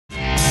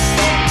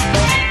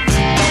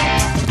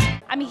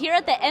I'm here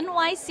at the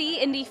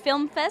NYC Indie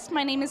Film Fest.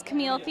 My name is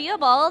Camille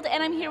Theobald,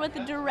 and I'm here with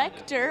the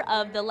director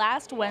of The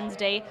Last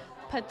Wednesday,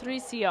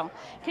 Patricio.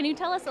 Can you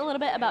tell us a little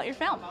bit about your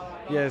film?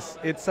 Yes,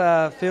 it's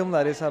a film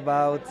that is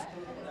about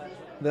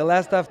the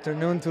last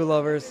afternoon two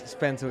lovers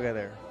spend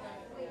together.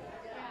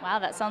 Wow,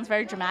 that sounds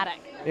very dramatic.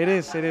 It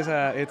is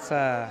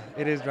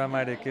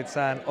dramatic. It's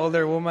an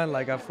older woman,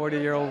 like a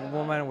 40-year-old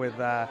woman with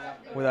a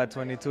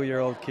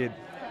 22-year-old kid.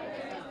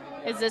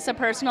 Is this a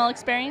personal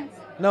experience?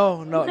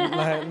 No,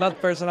 not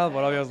personal,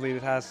 but obviously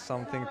it has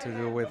something to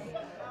do with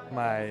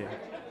my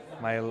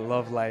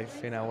love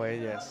life in a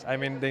way. Yes, I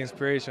mean the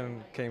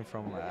inspiration came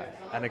from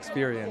an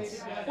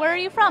experience. Where are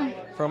you from?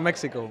 From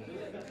Mexico,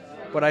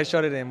 but I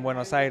shot it in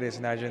Buenos Aires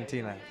in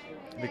Argentina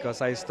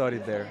because I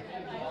studied there.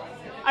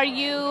 Are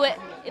you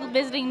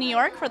visiting New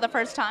York for the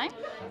first time?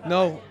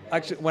 No,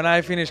 actually, when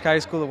I finished high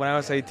school, when I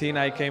was 18,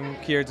 I came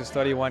here to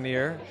study 1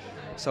 year.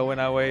 So in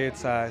a way,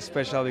 it's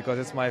special because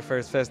it's my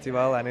first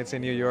festival and it's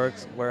in New York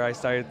where I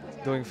started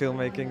doing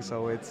filmmaking.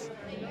 So it's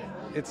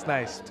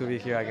nice to be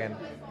here again.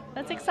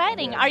 That's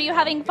exciting. Are you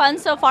having fun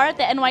so far at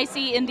the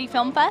NYC Indie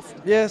Film Fest?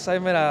 Yes, I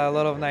met a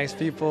lot of nice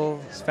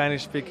people,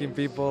 Spanish-speaking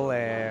people,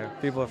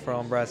 people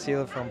from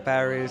Brazil, from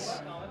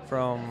Paris,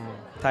 from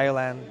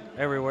Thailand,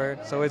 everywhere.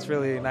 So it's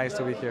really nice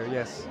to be here,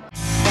 yes.